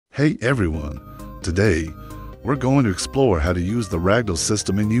Hey everyone! Today, we're going to explore how to use the Ragdoll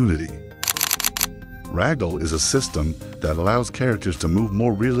system in Unity. Ragdoll is a system that allows characters to move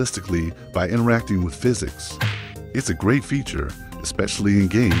more realistically by interacting with physics. It's a great feature, especially in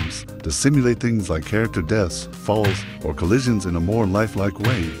games, to simulate things like character deaths, falls, or collisions in a more lifelike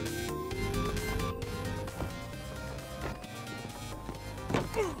way.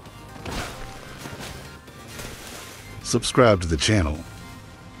 Subscribe to the channel.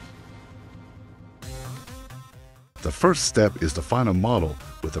 The first step is to find a model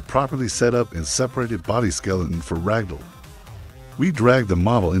with a properly set up and separated body skeleton for Ragdoll. We drag the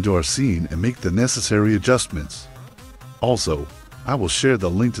model into our scene and make the necessary adjustments. Also, I will share the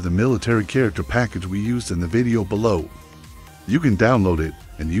link to the military character package we used in the video below. You can download it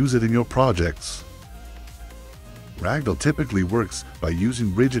and use it in your projects. Ragdoll typically works by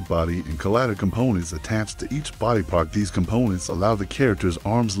using rigid body and collider components attached to each body part. These components allow the character's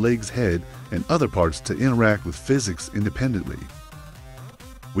arms, legs, head, and other parts to interact with physics independently.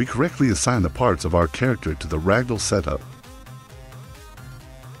 We correctly assign the parts of our character to the Ragdoll setup.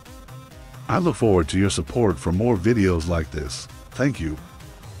 I look forward to your support for more videos like this. Thank you.